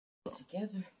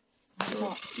together.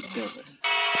 Together.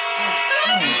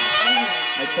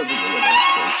 I told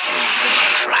you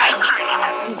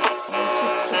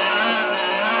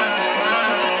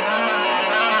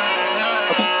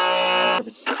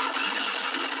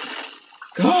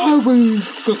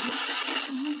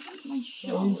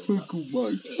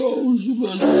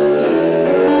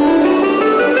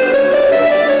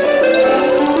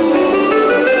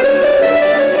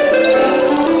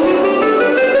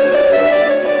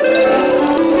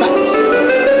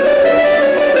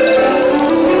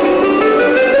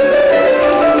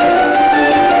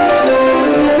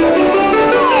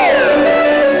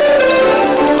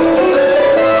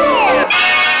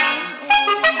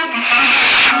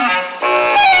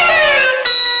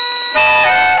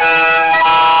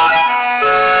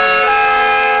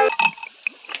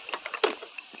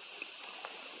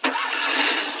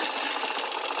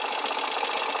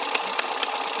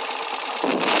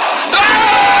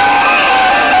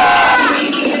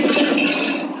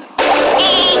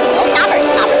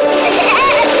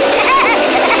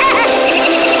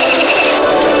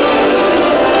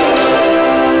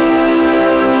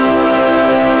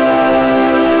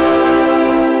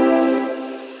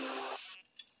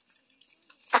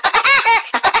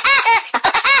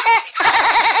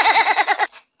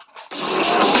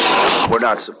We're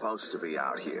not supposed to be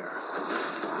out here.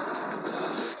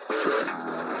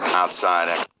 Outside.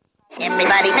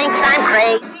 Everybody thinks I'm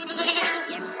crazy.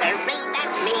 Yes, sirree,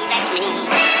 that's me, that's me.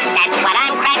 That's what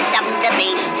I'm cracked up to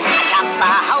be. I chop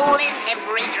a hole in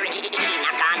every tree.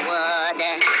 Knock on wood.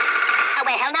 Oh,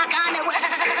 well, knock on the wood.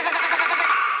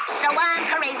 So I'm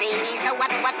crazy, so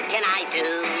what can I do?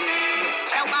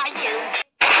 So are you.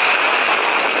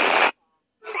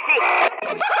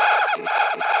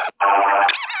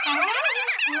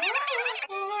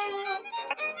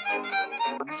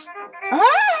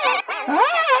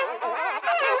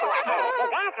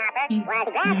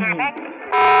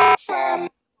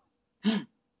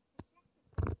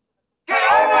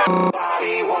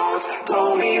 Nobody once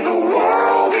told me the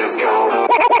world is gonna.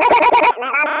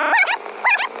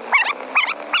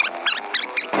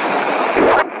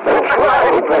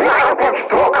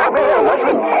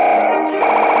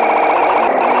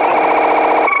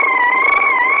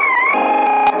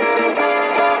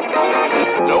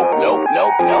 Nope.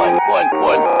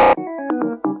 One.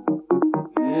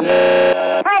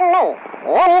 Pardon me,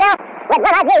 Linda. With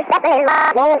one of you stepping in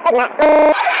my name, Sigma.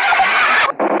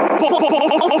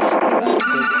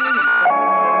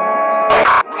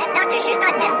 Doctor, she's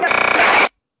not dead.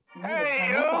 Hey,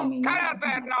 you! Cut out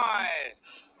that noise!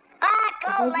 If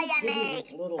I just give you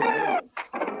this little list,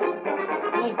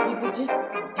 like you could just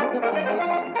pick up the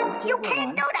hydrogen, You whichever can't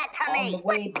one, do that to me. on the way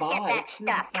Where did you by get that to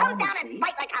stuff? the Come down and pharmacy,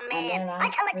 fight like a and man. then I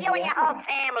ask kill for you the and your other whole one.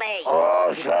 family.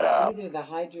 Oh, shut It's up. either the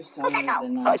hydrosol Who said so? or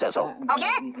the I said so. non-statin. Oh,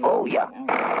 yeah? Oh, yeah.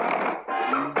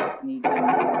 And you just need one of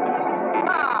those.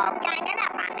 Oh, ganging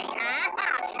up on me, huh?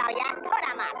 I'll show ya. Put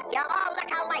 'em up. You all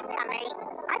look alike to me.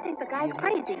 I think the guy's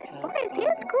crazy. Pass Look at by his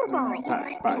the screwball.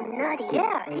 clinic. Nutty,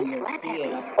 yeah. And He's you'll flat. see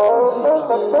it up the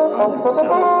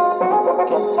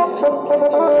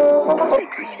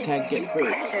Can't get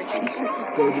through.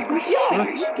 Go to the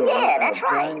drugstore. Yeah, that's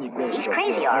right. Then you go He's to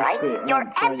crazy, the all right. hospital, You're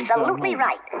and then you go absolutely home.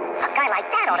 right. A guy like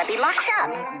that ought to be locked up.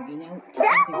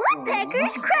 That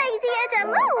woodpecker's crazy as a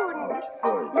moon.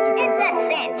 It's a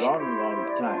cinch.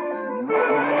 Long time.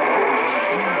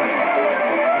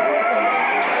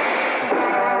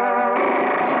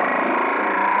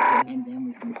 And then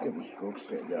we can Go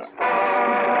pick up.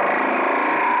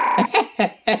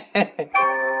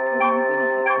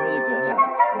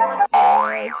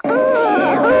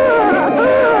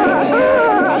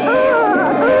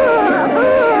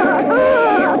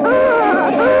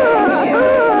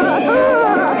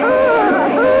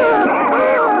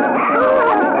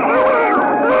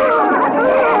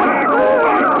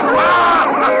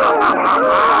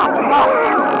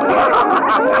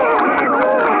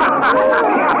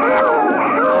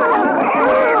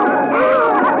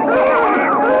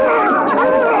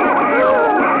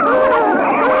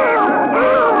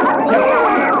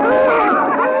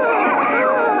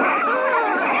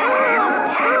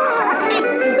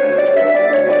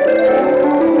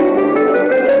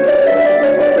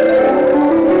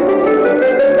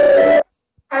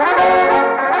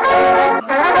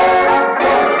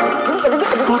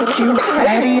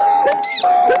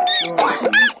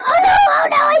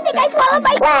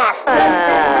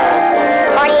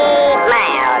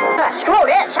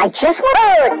 I just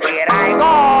heard. Here I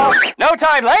go. No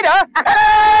time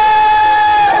later!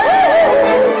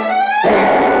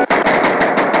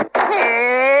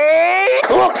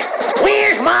 Oops,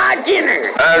 where's my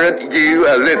dinner. Aren't you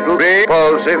a little bit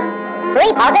impulsive?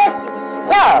 Repulsive?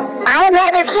 No, I am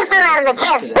rather careful out of the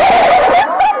chest.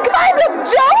 Some kind of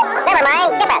joke? Never mind,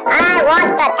 skip it. I want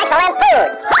the excellent food.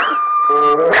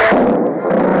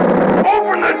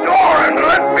 Open the door and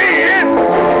let me in!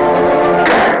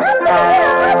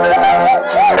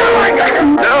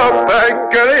 No, thank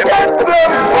you. Get the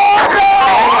fuck out!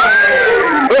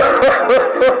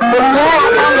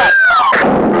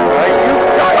 You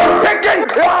got chicken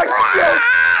crust!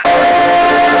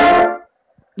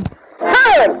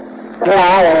 Food!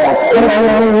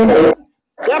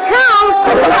 Yes, home!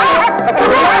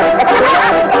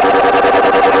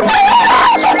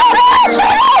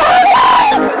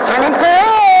 Coming through!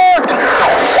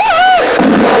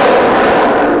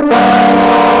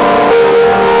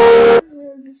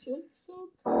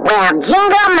 Well,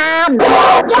 jingle my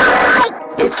bell.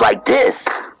 It's like this.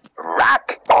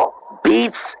 Rock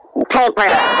beats Paper.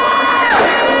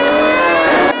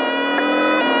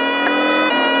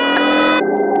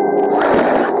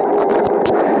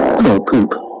 no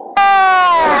poop.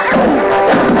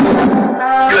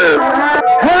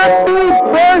 Happy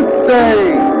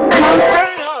birthday!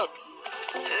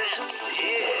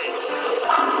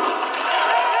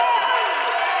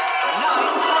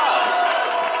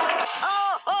 Ho,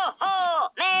 ho, ho!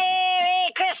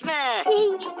 Merry Christmas!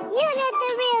 You're not the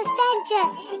real Santa.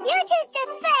 You're just a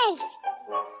face.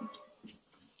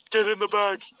 Get in the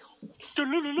bag.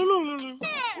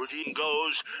 Routine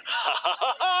goes.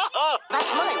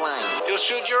 That's my line. You'll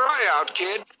shoot your eye out,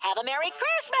 kid. Have a Merry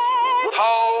Christmas!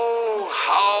 Ho,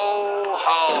 ho,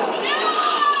 ho.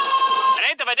 An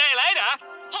eighth of a day later.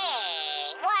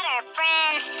 Hey, what are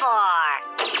friends for?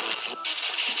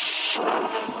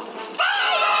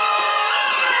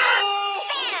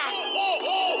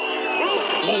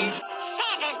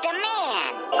 Santa's the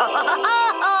man.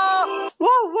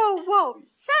 Whoa, whoa, whoa.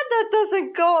 Santa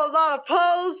doesn't go a lot of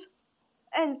pose.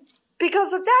 And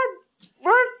because of that,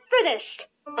 we're finished.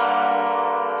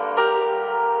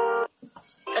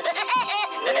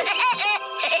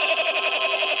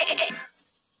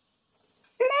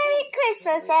 Merry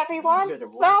Christmas, everyone.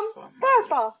 From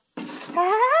Purple.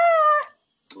 Ah!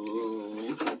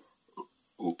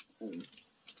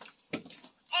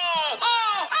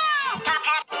 Top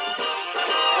hat.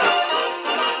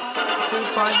 Can't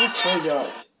find this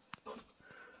sweetheart.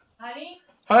 Honey?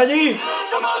 Honey!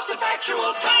 The most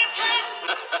effectual type!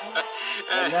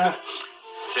 Anna,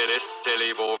 Silly,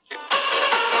 silly boy.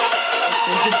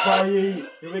 buddy.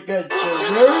 Here we go. Ready?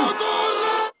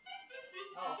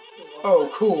 Oh,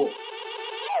 cool.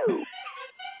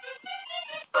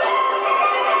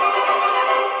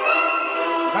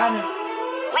 Found it.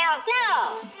 Well, no.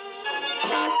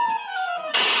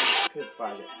 Couldn't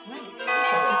find it. Is it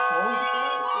cold?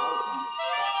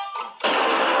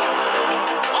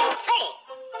 Hey, pretty.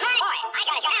 Hi. Boy, I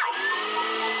gotta get out.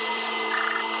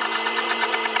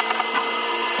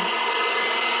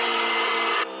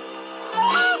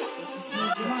 It just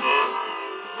needs your mom.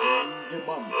 Your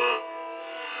mom.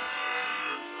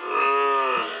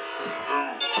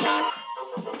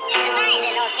 The size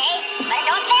is okay, but it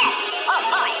don't fit. Oh,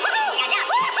 boy. Woohoo! Gotta jump.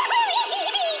 Woohoo!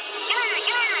 Yippee!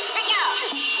 Come on, let's go.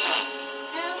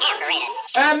 Operated.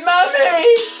 And mommy!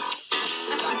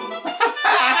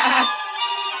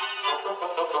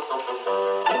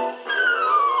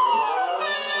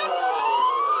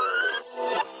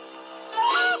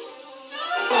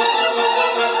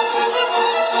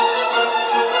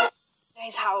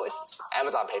 Nice house.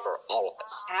 Amazon paid for all of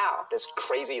this. Ow. This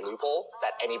crazy loophole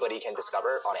that anybody can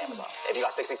discover on Amazon. If you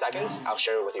got 60 seconds, I'll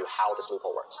share with you how this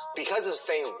loophole works. Because there's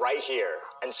things right here,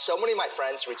 and so many of my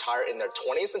friends retire in their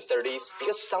 20s and 30s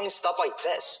because of selling stuff like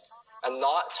this. I'm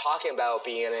not talking about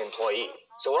being an employee.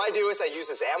 So what I do is I use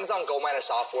this Amazon Goldminer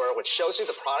software, which shows you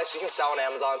the products you can sell on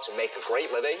Amazon to make a great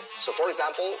living. So for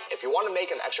example, if you want to make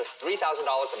an extra $3,000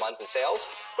 a month in sales,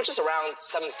 which is around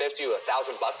 $750 to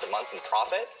 $1,000 a month in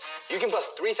profit, you can put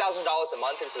 $3,000 a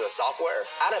month into the software,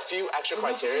 add a few extra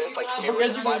criteria like fewer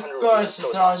than 500 reviews,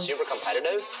 so it's not super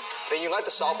competitive. Then you let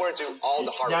the software do all the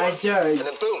hard work, and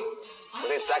then boom,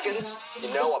 within seconds,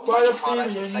 you know a bunch of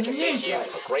products that can make you a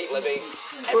great living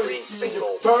every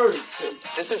single month.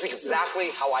 This is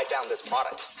exactly how I found this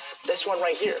product. This one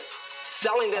right here.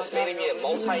 Selling this made me a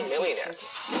multi-millionaire.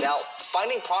 Now,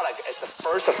 finding product is the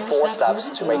first of 4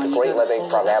 steps to make a great living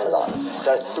from Amazon.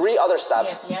 There are 3 other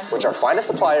steps, which are find a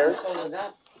supplier,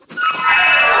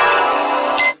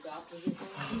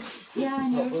 Yeah, I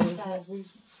noticed that.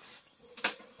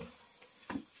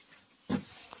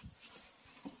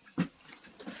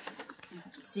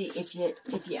 See, if you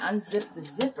unzip the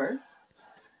zipper,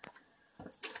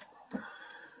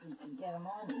 you can get them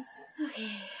on Let me see.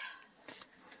 Okay.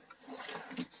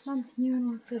 Mom, can you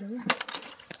unlock the door?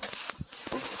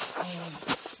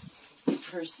 Your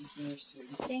purse is there,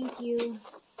 sweetie. Thank you.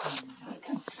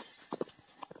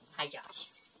 Hi, Josh.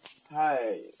 Hi,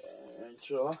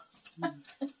 Angela.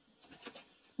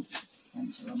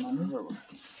 Angela, mommy.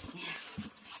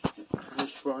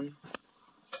 This one.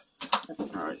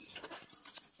 Alright.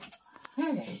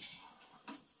 Hey.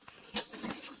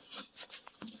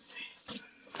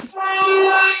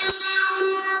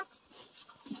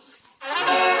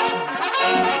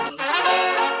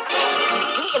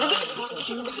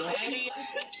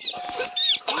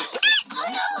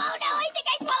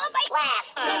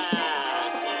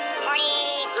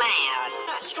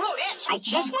 I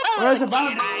just want Where's the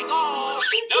bomb? No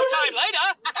time later.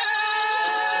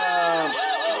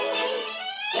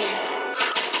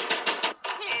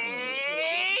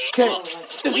 Okay,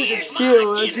 this is a spill.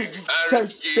 This is a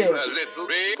spill. A little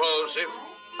repulsive.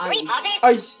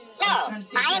 Ice. No,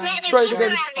 I'd rather Try to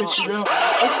get a stick to go.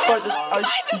 Let's find this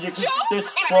ice music with this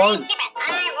one. I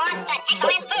want the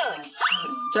chicken food.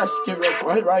 Just give it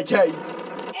right here.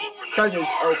 That is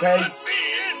okay.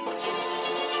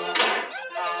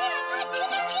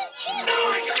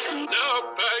 Now,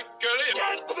 Baggity.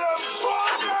 Get them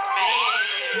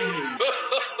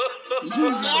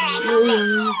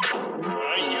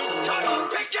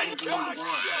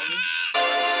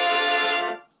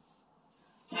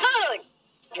Food.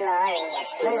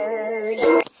 Glorious food.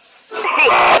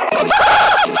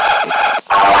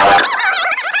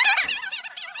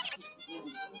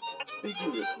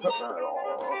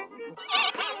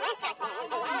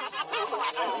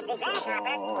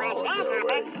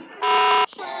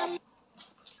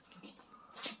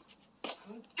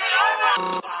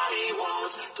 Nobody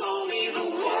once told me the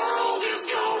world is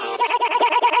gonna.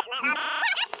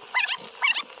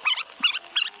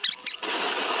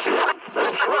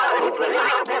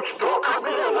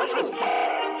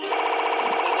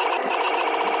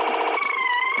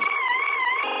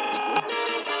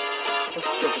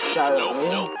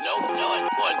 Nope.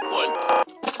 One.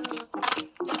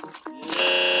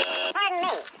 Pardon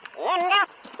me.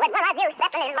 With one of you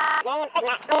stepping in my game,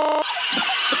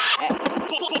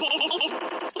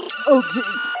 Okay.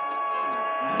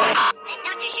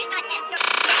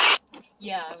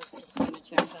 Yeah, I was just gonna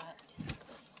check that.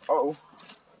 Oh.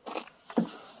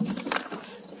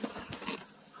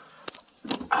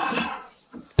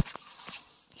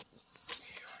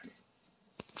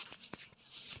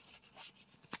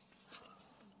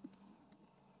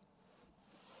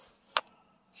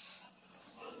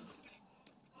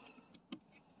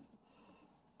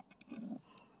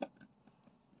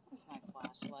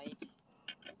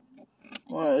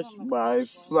 Where's my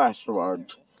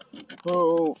flashlight?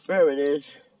 Oh, there it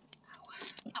is.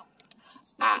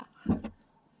 Ah.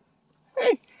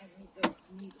 Hey.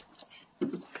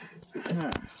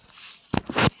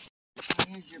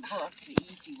 Here's your book, The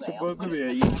Easy Way. The book will be an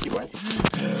easy one.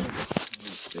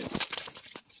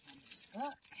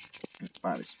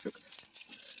 Mom's book.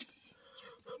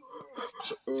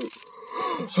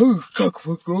 Oh, stuck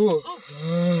my girl.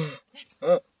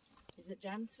 Is it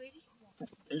done, sweetie?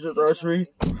 Is it nursery?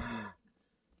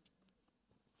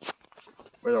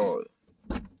 Wait on.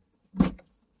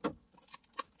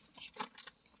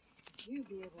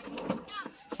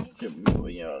 Get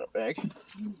moving out of the bag.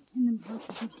 In the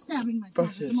process of stabbing myself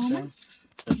at the moment.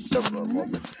 Just a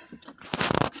moment.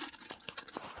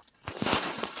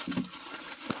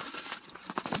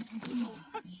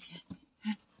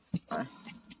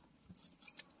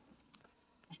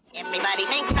 Everybody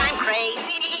thinks I'm crazy.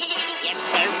 Yes,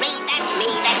 sirree, that's me.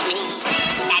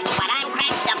 That's what I'm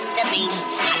cracked up to be.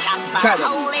 I chop a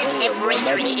hole in every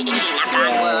tree. Knock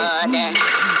on wood.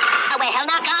 Oh, well,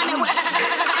 knock on wood.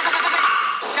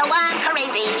 So I'm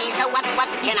crazy. So what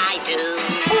can I do?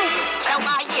 So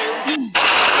are you.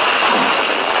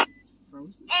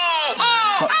 Hey,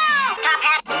 top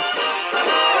hat.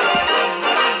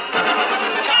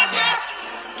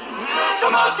 The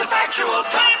most effectual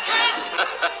time.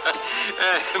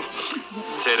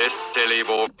 Silly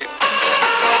boy.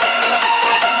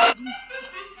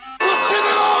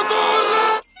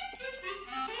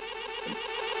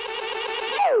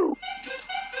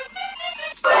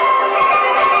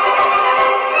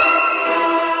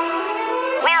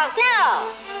 Well, no.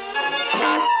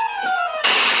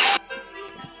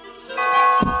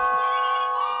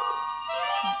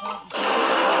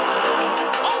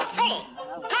 Hey,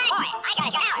 boy, I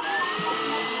gotta get out.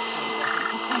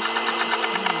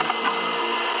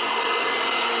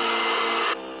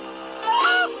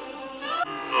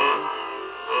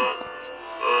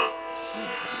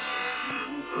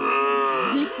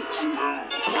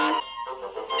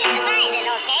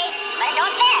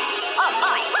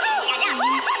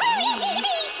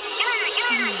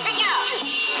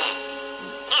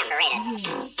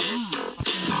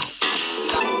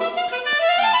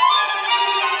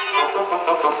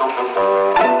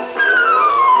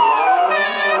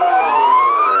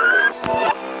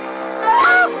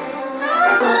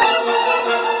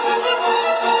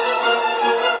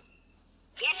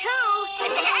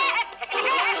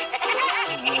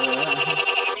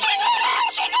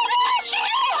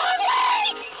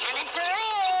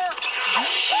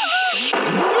 Well,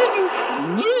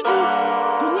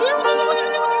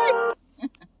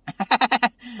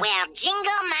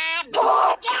 jingle my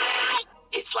ball.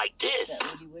 It's like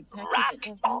this. Rock.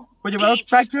 What about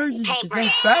factors? Is Paper.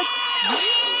 that bad?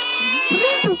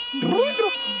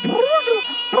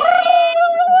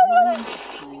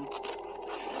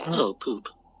 Oh, poop.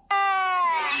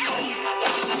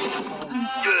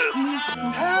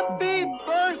 Happy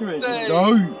birthday! No.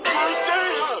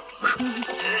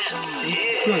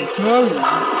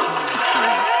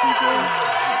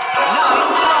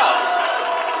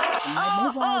 My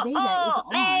mobile data is on.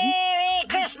 Merry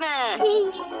Christmas!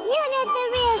 You're not the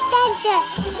real Santa.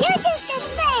 You're just a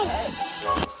friend.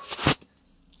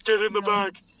 Get in the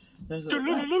bag. That's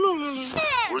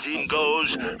Routine goes.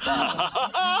 That's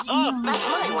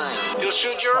my line. You'll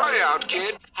shoot your eye out,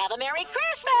 kid. Have a Merry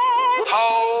Christmas!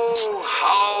 Ho,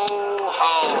 ho,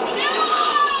 ho.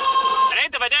 An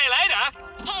eighth of a day later.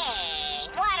 Hey,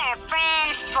 what are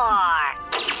friends for?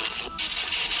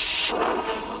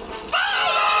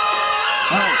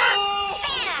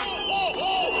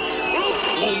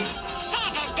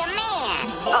 Santa's the man.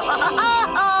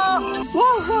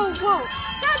 Whoa, whoa, whoa.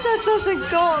 Santa doesn't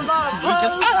go a lot of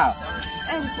pose.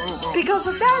 And because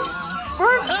of that,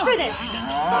 we're finished.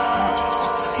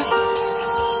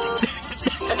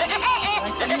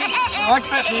 What's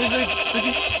that music?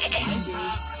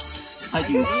 I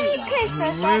do. Merry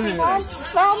Christmas, everyone,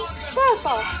 from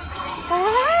Purple.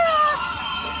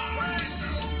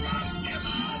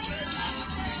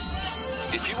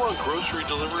 If you want grocery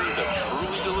delivery that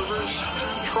truly delivers,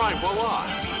 try Voila,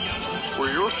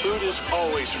 where your food is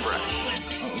always fresh.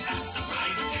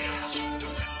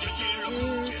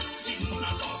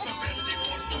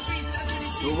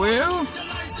 Well,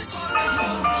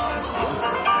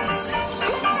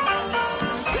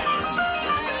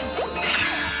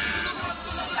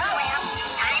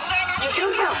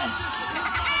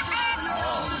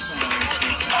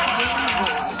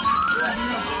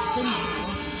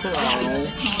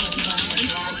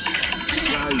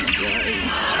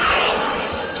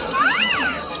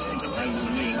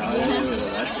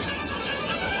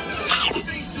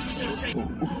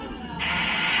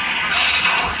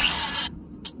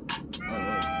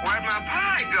 Where'd my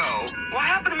pie go? What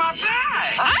happened to my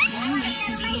pie?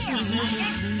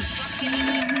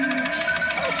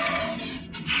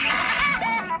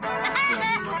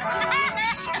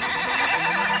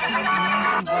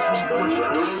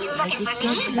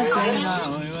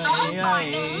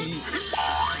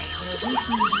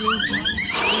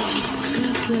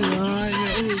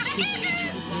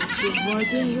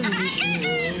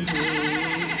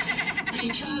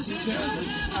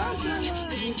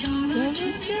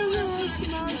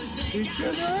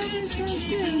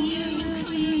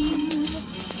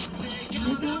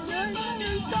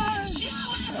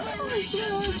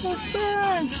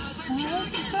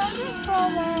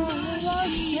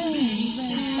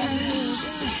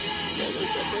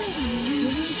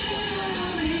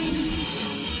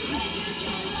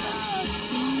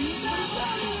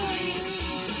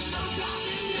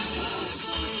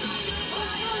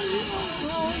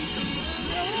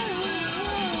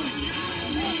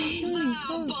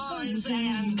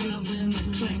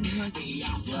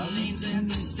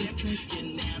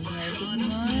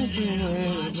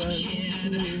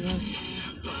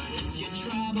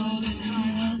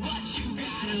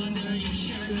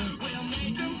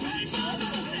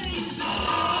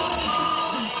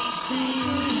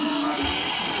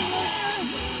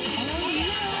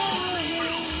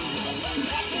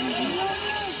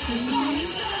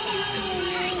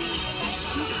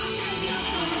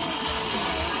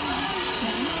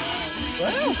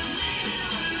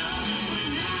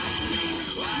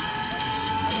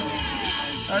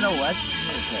 I know what.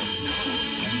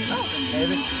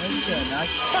 David, how you doing?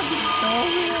 Nice.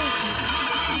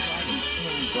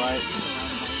 Right.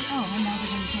 Oh, I'm never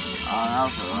going to take it. That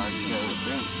was a hard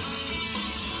thing.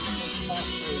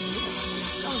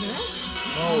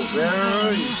 Oh,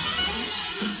 there he is.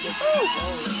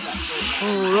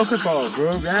 Oh, look at that,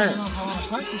 bro. Yeah.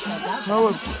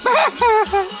 Oh,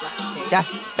 yeah,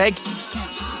 big.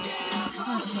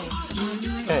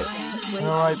 Okay,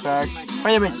 all right, back.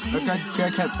 Wait a minute. Okay,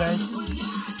 can I say?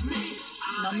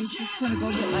 Mommy's just going to go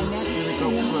get my napkin. Here we go.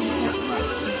 We'll get my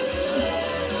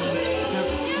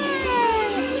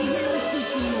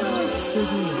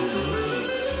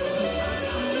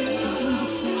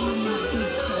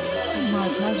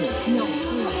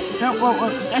No. no,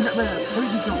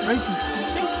 please don't break it.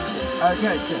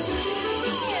 Okay, good.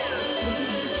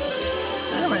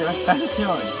 Anyway, that's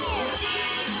yours.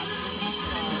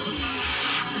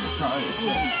 Sorry,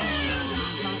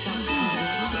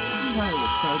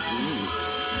 it's so good.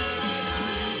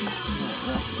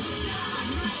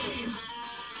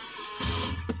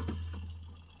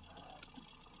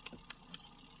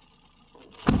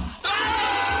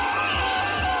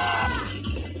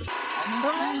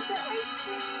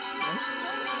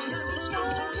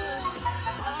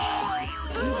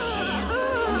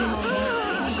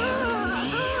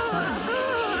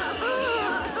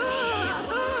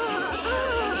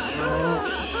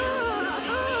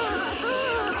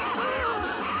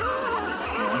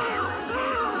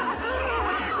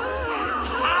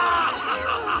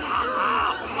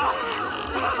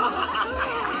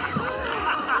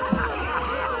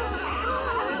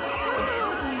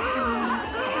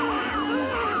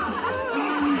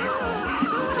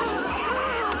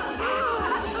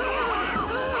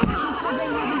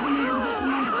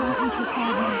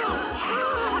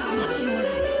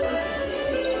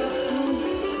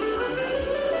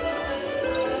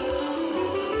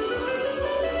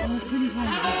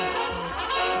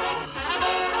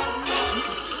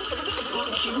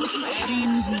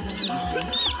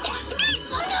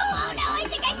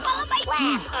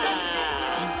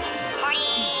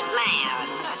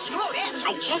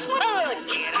 I just want to.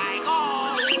 Can I go?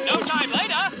 No time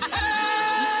later.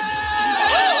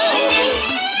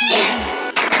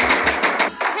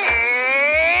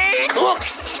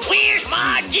 Oops, where's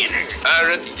my dinner?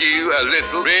 Aren't you a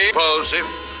little repulsive?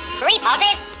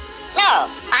 Repulsive? No,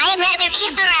 I'd rather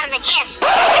eat around the kiss. Is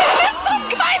this some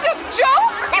kind of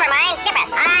joke? Never mind, skip it.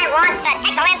 I want the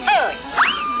excellent food.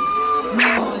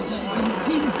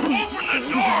 Open the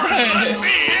door and let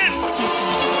me in.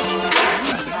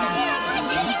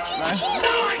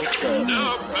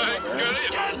 No,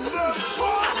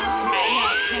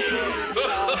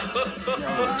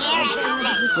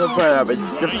 So far, I've been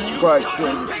subscribed to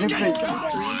different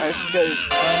escapes.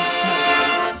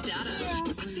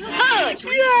 Food!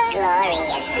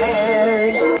 Glorious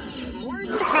food!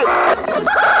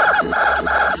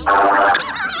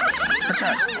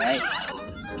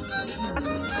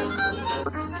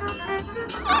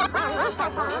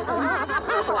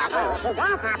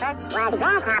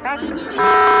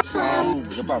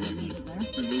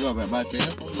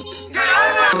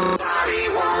 Nobody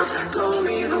once told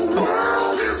me the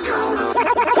world is gonna.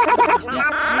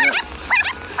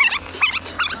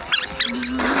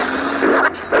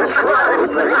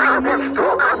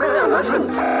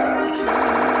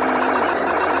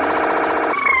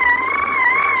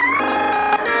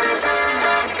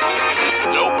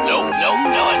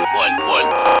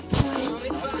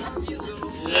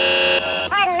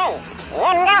 Pardon me,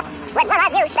 with one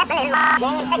of you stepping in my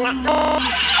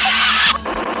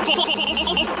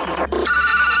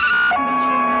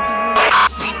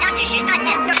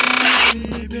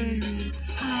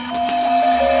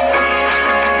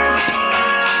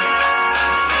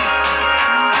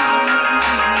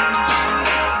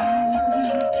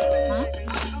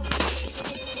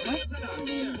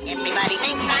Everybody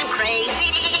thinks I'm crazy.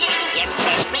 Yes,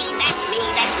 that's me, that's me,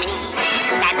 that's me.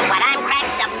 That's what I'm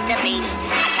cracked up to be.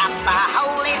 I chop a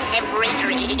hole in every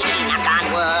tree. Knock on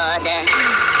wood.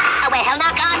 Oh, well,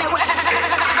 knock on wood.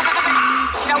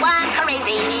 So I'm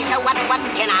crazy. So what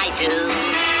can I do?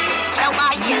 So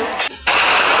are you.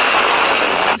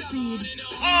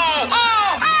 Hey!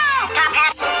 Top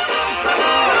hat!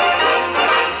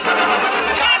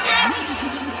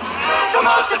 The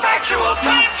most effectual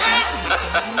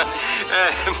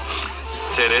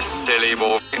silly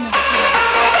boy.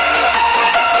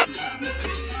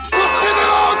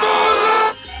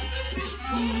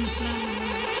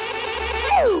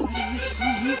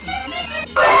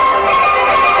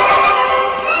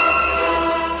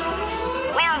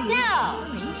 Well, no!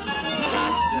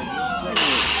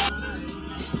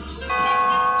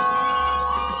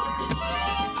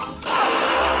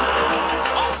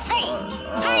 Hey!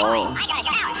 Hurry, I gotta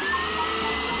get out!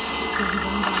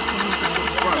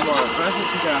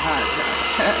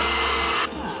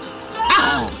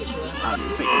 How do you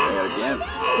think about it again?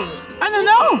 I don't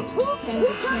know!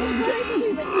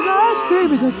 The ice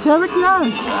cream is a terrible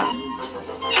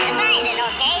You survived it,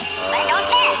 okay? But don't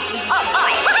tell! Oh,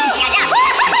 boy! Woohoo! You're done!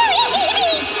 Woohoo!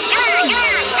 Come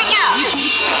on, let's go!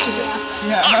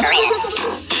 Yeah.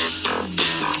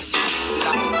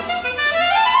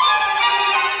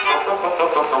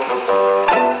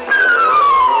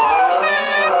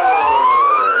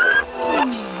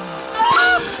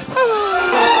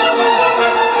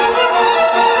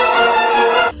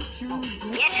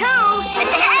 Guess who?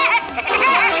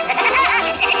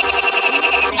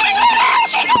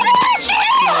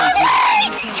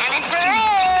 Coming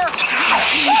through!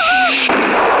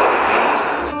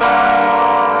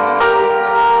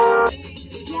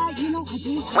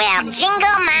 Well,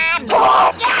 jingle my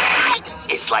ball.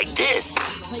 It's like this.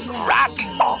 Rock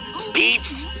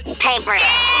beats Paper.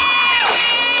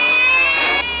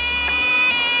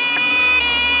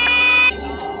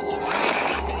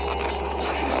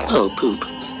 oh poop.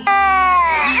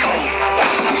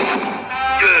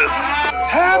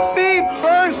 Happy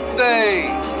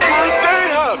birthday! Birthday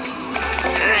hug!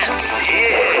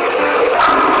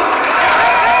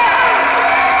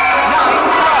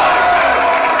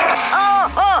 Ho,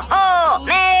 ho, ho!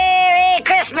 Merry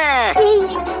Christmas!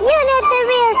 You're not the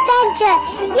real Santa.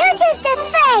 You're just a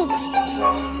fake.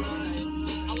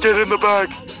 Get in the bag.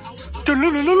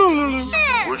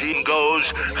 Routine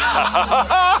goes.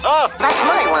 That's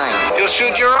my line. You'll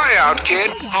shoot your eye out,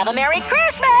 kid. Have a Merry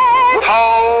Christmas!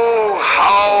 Ho,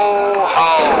 ho, ho.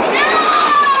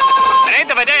 An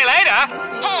eighth of a day later.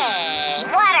 Hey,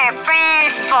 what are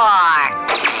friends for?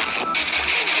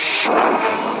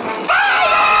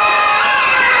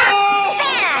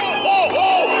 Santa!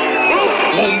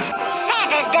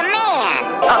 Santa's demand!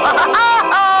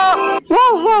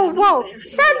 Whoa, whoa, whoa.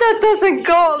 Santa doesn't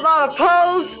go a lot of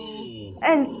pose.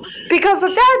 And because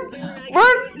of that,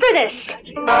 we're finished.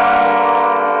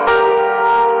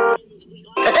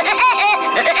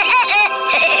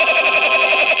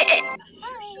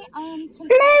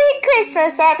 Merry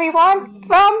Christmas, everyone,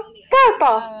 from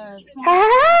Purple.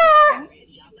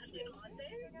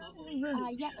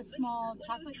 Yeah, a small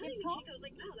chocolate dip cup.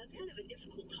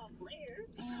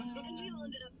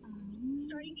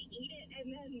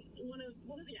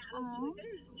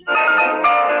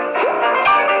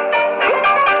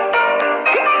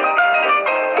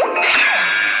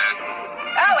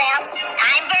 Oh well,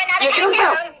 time for another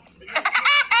countdown.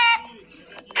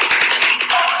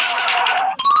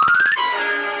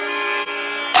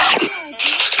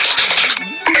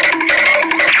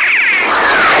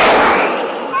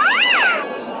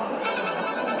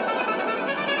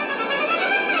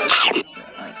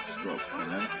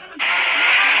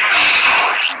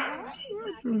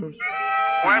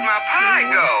 Where'd my pie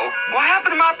go? What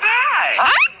happened to my pie? I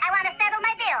want to settle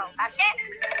my bill, Buster.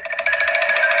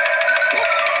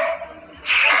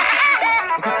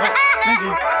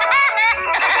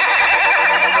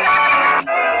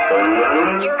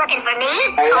 You looking for me?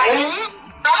 Or me?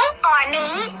 Or me?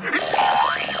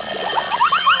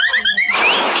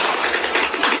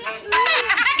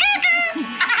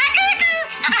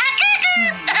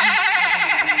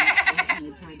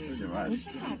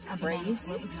 Braised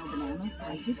with no bananas. I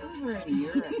did over in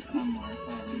Europe somewhere, if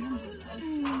I remember.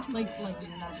 Like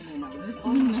you're not gonna notice.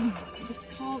 It's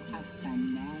called a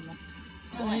banana.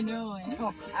 I know. So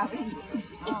howdy.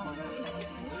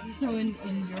 So in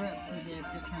Europe, do they have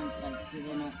different, do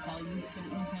they not tell you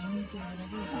certain things or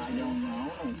whatever? I don't know.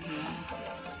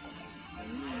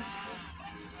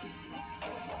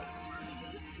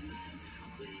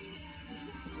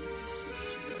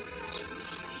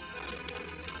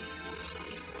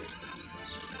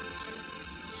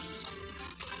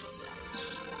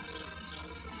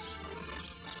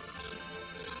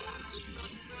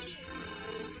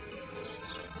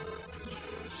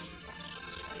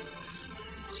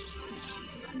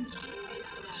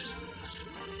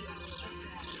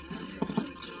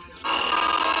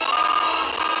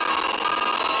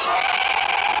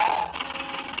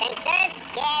 Conserve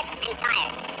gas and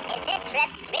tires. Is this trip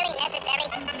really necessary?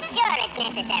 Sure it's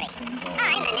necessary.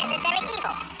 I'm a necessary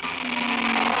evil.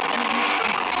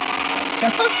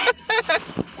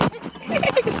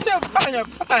 It's so funny.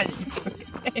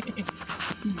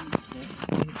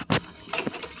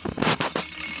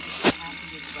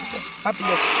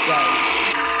 Happiest day.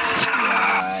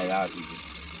 I love you.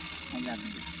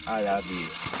 I love you.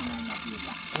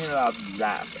 I love you.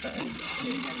 Laugh.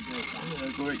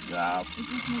 Great laugh.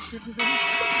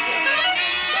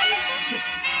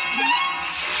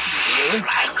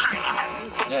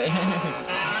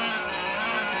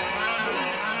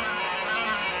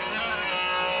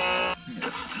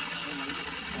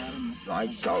 I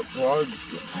so towards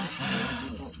you.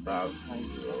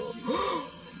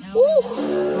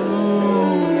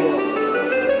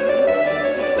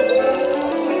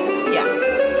 Yeah.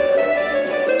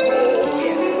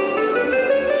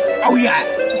 Oh yeah.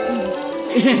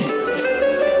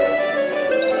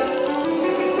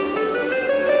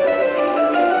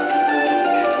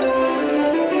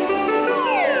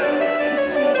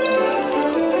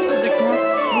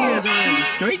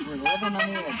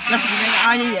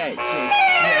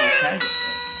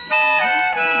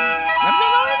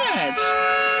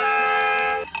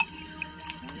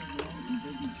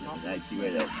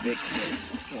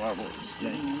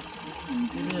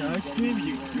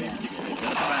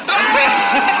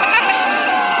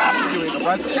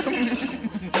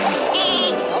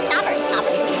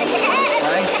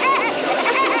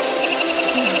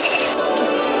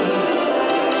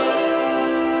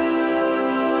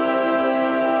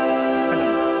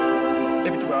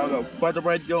 By the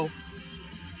radio.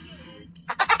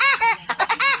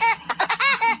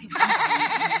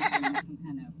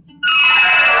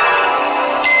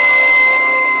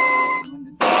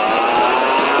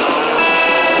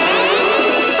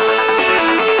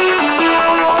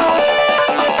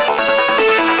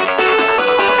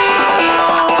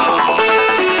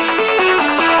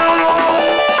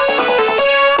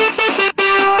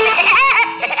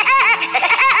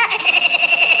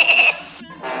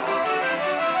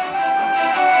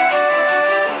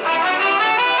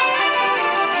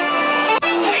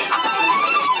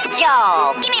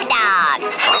 doll. Give me the dog.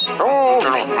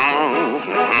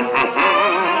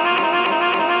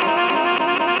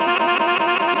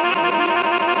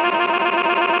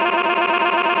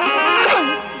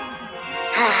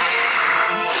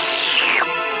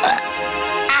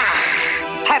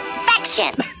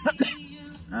 Perfection.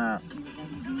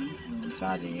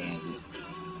 Sorry, Andy.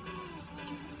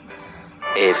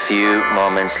 A few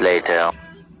moments later.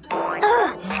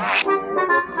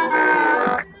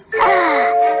 I've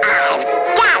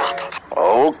got it.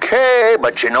 Okay,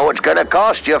 but you know it's gonna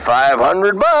cost you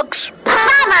 $500.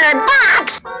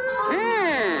 $500?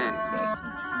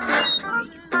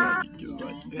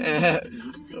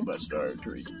 About Star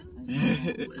Trek.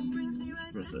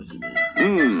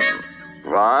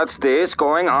 What's this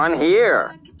going on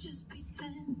here?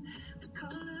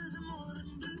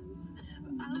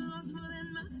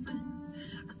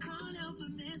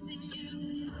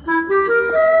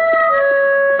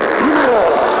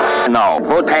 No,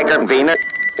 Woodpecker, Venus.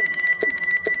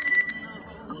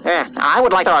 I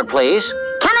would like art, please.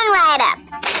 Coming right up.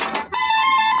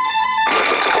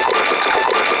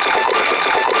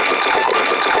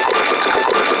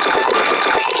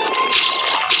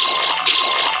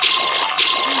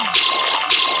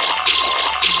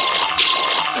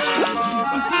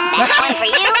 That's one for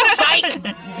you.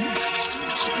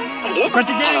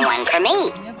 And one for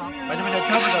me.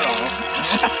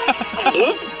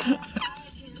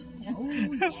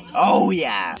 Oh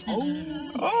yeah.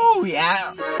 Oh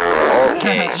yeah.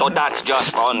 Okay, so that's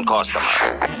just one customer.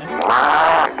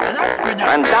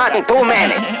 And that in 2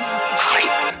 minutes.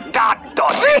 That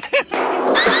does it.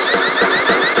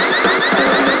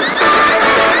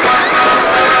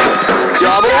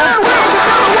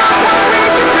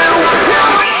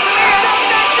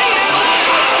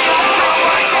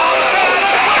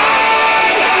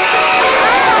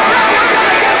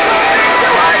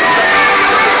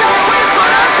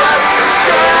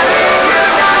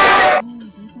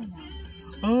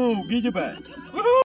 Oh, get your back.